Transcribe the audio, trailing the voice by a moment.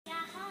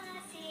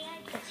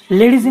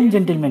Ladies and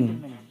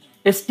gentlemen,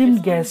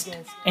 esteemed guests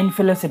and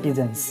fellow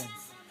citizens,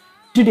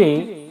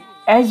 today,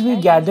 as we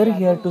gather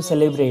here to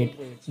celebrate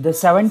the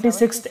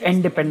 76th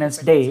Independence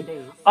Day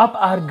of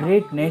our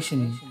great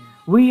nation,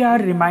 we are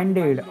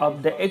reminded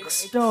of the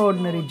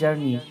extraordinary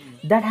journey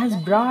that has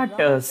brought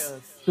us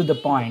to the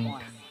point.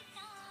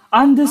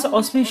 On this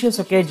auspicious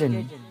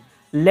occasion,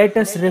 let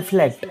us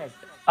reflect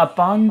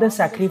upon the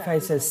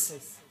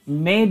sacrifices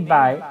made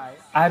by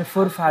our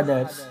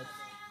forefathers,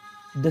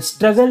 the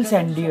struggles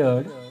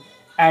endured,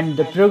 and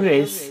the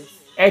progress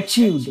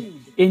achieved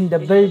in the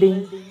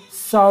building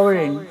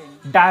sovereign,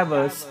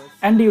 diverse,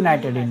 and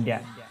united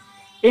India.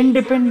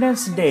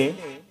 Independence Day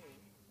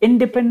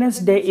Independence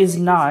Day is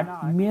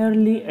not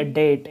merely a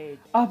date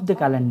of the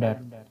calendar.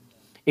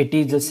 It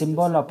is a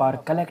symbol of our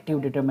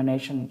collective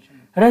determination,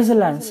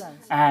 resilience,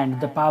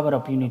 and the power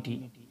of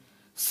unity.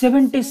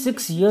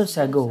 76 years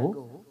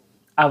ago,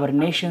 our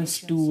nation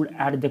stood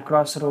at the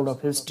crossroad of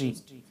history,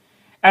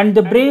 and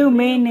the brave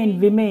men and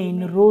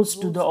women rose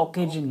to the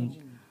occasion,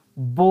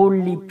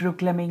 boldly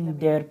proclaiming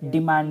their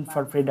demand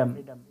for freedom.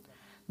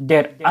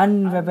 Their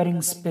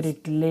unwavering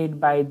spirit, led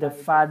by the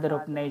father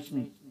of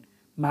nation,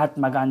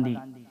 Mahatma Gandhi,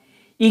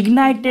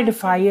 ignited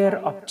fire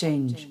of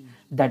change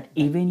that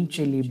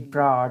eventually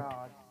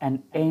brought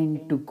an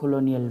end to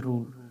colonial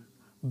rule,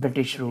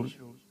 British rule.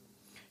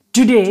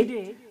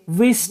 Today,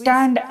 we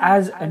stand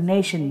as a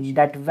nation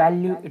that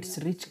values its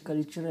rich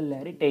cultural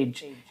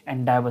heritage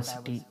and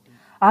diversity.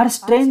 Our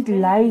strength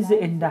lies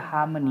in the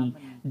harmony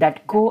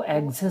that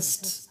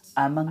coexists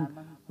among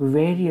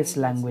various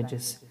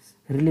languages,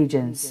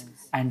 religions,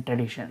 and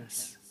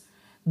traditions.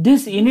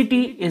 This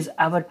unity is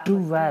our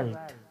true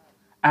wealth,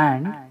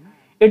 and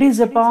it is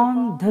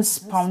upon this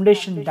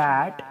foundation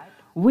that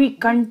we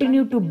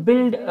continue to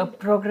build a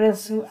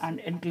progressive and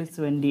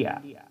inclusive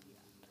India.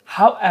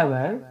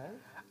 However,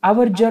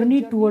 our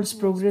journey towards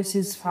progress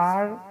is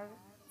far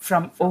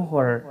from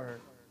over.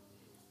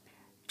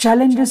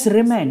 Challenges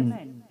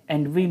remain,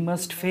 and we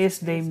must face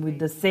them with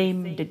the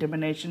same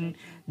determination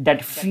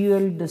that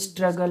fueled the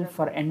struggle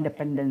for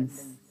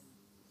independence.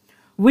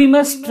 We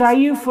must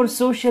strive for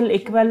social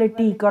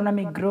equality,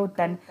 economic growth,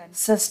 and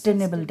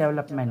sustainable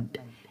development.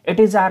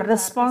 It is our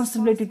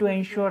responsibility to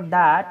ensure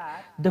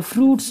that the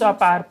fruits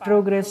of our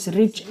progress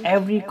reach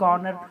every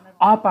corner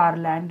of our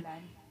land,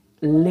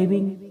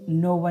 leaving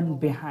no one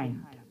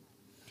behind.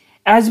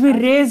 As we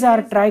raise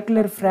our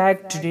tricolor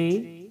flag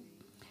today,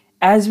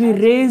 as we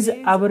raise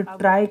our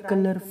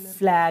tricolor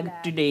flag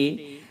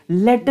today,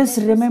 let us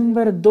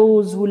remember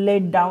those who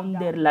laid down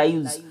their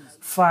lives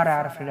for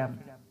our freedom,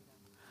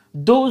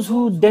 those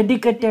who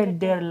dedicated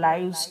their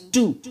lives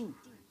to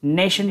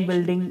nation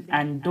building,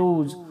 and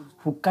those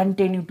who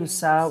continue to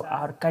serve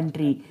our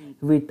country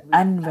with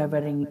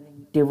unwavering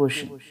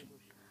devotion.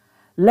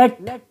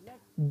 Let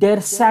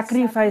their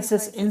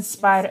sacrifices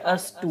inspire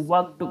us to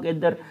work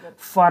together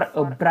for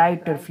a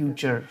brighter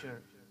future.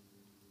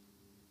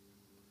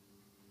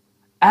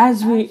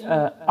 As we,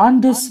 on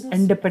this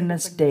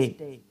Independence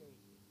Day,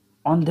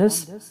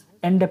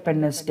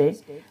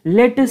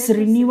 let us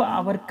renew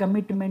our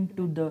commitment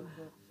to the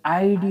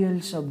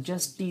ideals of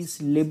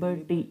justice,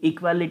 liberty,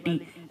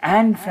 equality,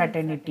 and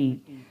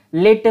fraternity.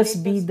 Let us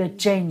be the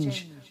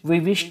change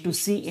we wish to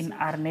see in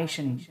our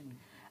nation.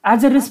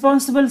 As a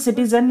responsible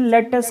citizen,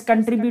 let us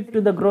contribute to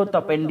the growth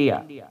of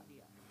India,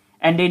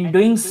 and in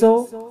doing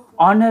so,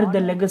 honor the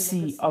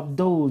legacy of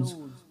those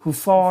who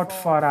fought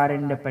for our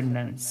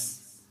independence.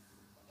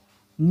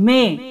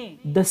 May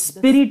the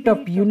spirit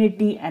of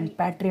unity and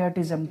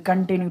patriotism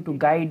continue to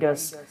guide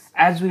us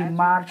as we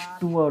march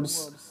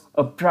towards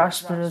a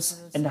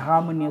prosperous and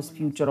harmonious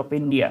future of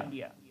India.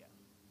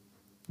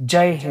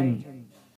 Jai Hind.